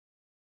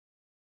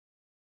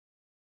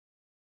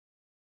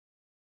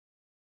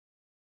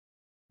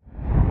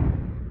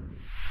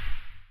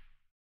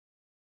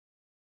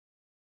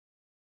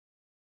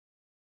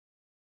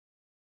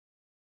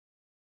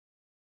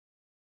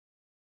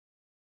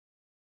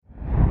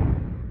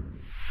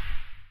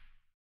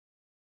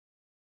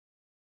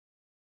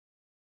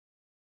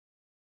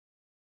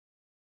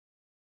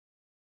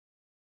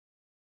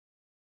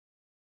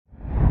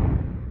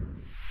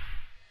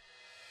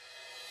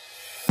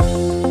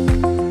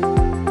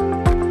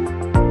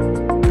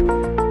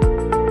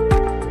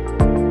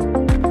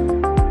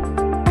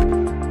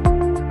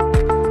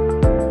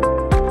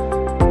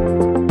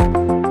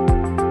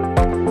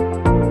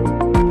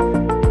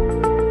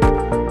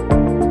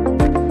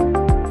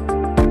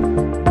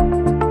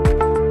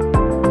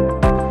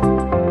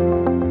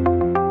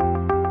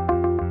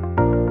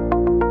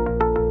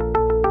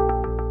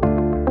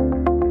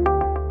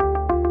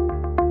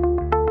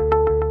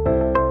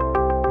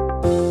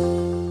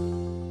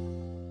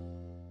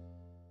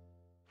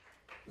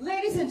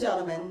Ladies and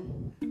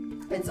gentlemen,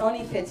 it's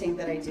only fitting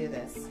that I do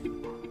this.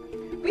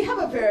 We have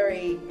a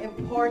very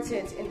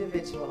important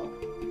individual.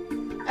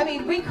 I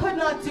mean, we could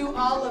not do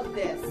all of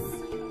this.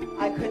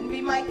 I couldn't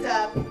be mic'd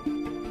up.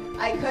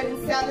 I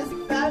couldn't sound as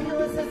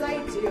fabulous as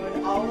I do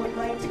in all of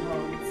my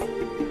tones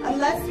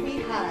unless we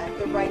had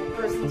the right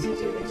person to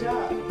do the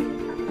job.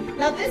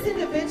 Now, this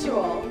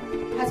individual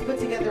has put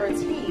together a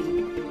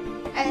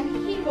team, and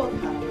he will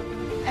come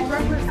and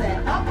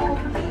represent not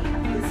only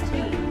his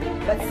team,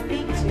 but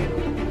speak to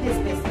his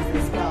business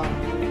as well.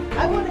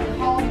 I want to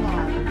call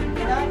on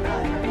none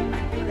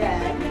other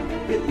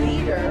than the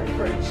leader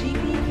for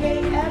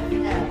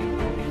GBKFM,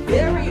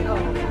 very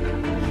own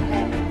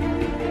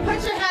Kenny.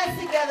 Put your hands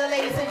together,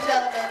 ladies and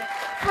gentlemen,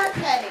 for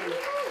Kenny.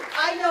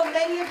 I know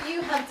many of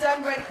you have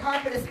done red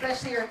carpet,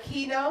 especially your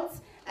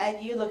keynotes,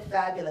 and you look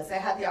fabulous. I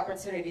had the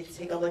opportunity to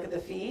take a look at the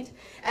feed,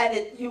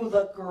 and you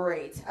look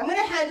great. I'm going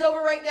to hand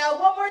over right now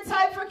one more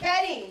time for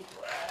Kenny.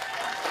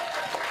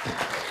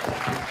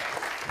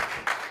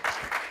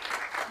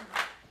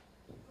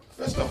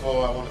 First of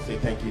all, I want to say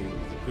thank you.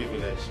 It's a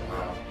privilege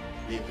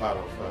being part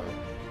of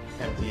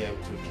MTM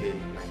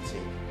 2K19,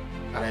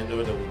 and I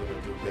know that we're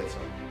going to do better.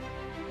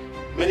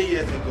 Many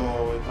years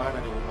ago, a man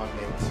and a woman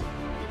met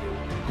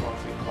in a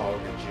country called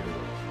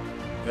Nigeria,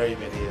 very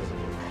many years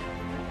ago.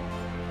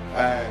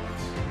 And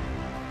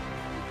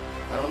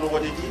I don't know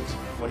what they did,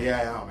 but here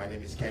I am. My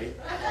name is Kenny.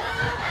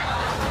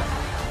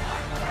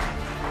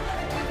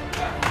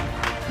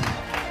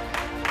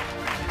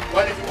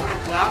 Well, if you want to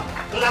clap,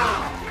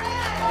 clap.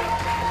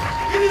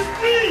 It is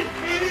free.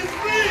 It is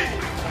free.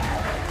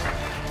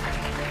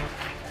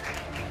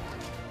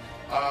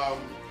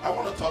 I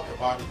want to talk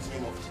about the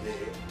theme of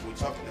today. We're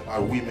talking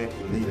about women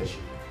in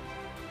leadership.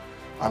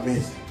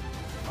 Amazing.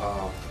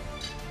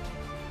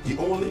 The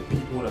only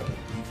people that can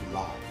give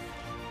life,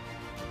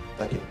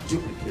 that can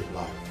duplicate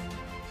life,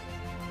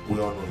 we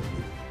all know it.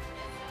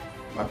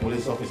 My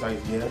police officer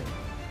is here.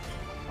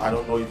 I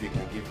don't know if he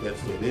can give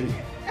birth to a baby.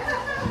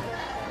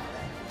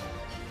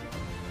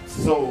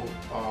 So,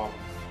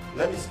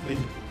 let me split it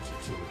into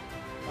two.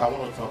 I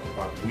want to talk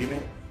about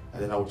women,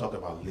 and then I will talk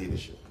about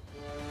leadership.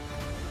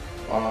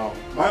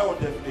 My own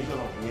definition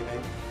of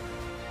women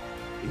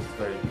is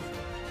very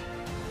different.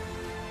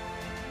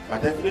 My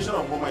definition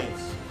of woman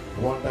is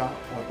Wonder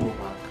Woman.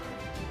 WOMAN.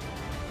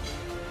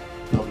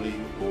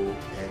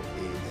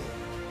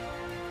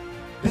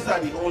 These are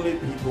the only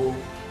people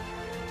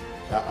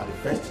that are the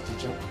first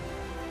teacher.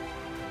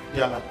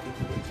 They are like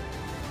incubator.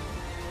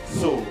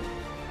 So,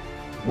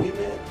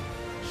 women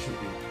should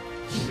be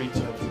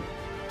treated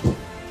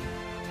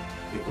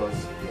because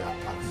they are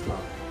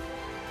outstanding.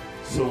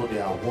 So they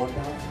are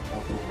wonders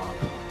unto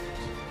mankind.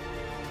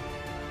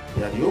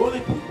 They are the only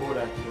people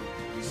that can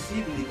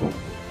receive liquid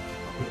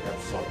and make them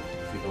solid,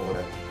 if you know what I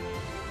mean.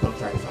 Don't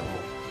try this at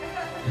home.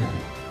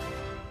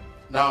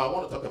 Now I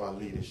want to talk about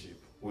leadership.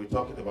 We're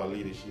talking about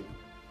leadership.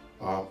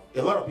 A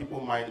lot of people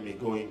mind me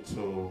going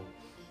to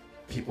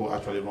people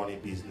actually running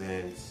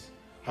business,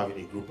 having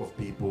a group of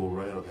people,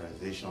 running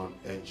organization,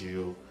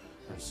 NGO,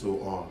 and so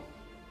on.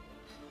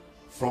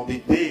 From the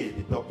day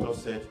the doctor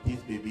said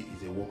this baby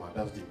is a woman,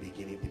 that's the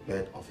beginning, the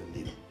birth of a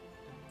leader.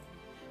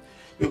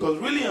 Because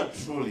really and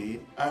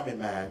truly, I'm a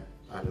man,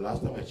 and the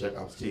last time I checked,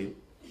 I'm still.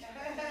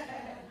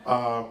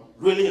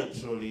 Really and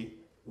truly,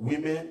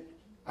 women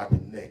are the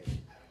neck.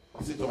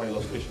 Listen to my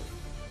illustration.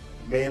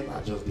 Men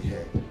are just the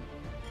head.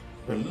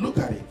 But look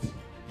at it.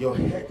 Your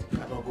head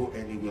cannot go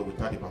anywhere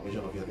without the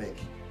permission of your neck.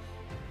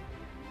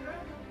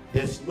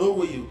 There's no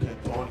way you can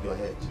turn your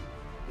head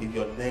if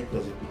your neck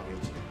doesn't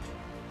permit you.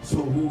 So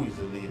who is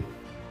the leader?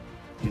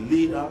 The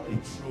leader, a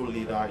true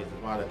leader, is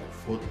a man that can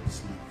fold his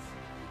sleeve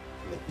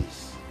like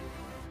this.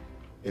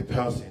 A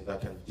person that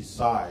can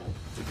decide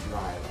to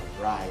drive and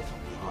ride from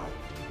behind.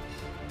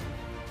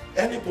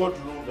 Any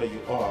boardroom that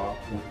you are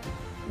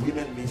with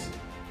women missing,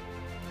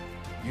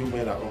 you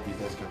men that own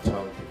business can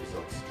tell the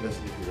results. Let's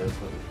leave the rest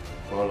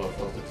for all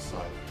of us to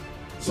decide.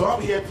 So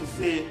I'm here to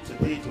say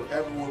today to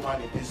every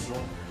woman in this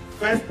room,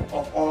 first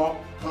of all,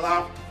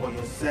 clap for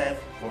yourself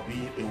for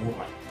being a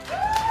woman.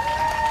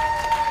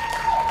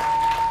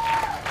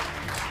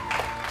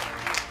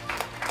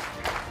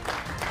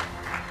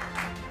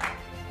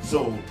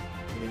 So,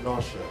 in a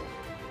nutshell,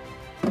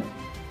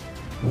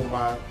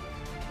 woman,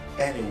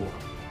 any woman,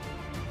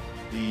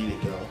 be it a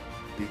girl,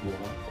 big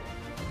woman,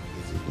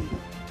 is a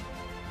leader.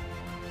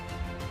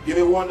 You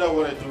may wonder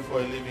what I do for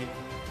a living.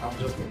 I'm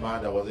just a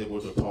man that was able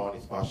to turn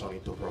his passion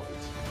into profit.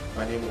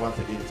 My name once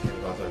again is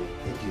Bazuaye.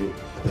 Thank you.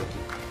 Thank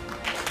you.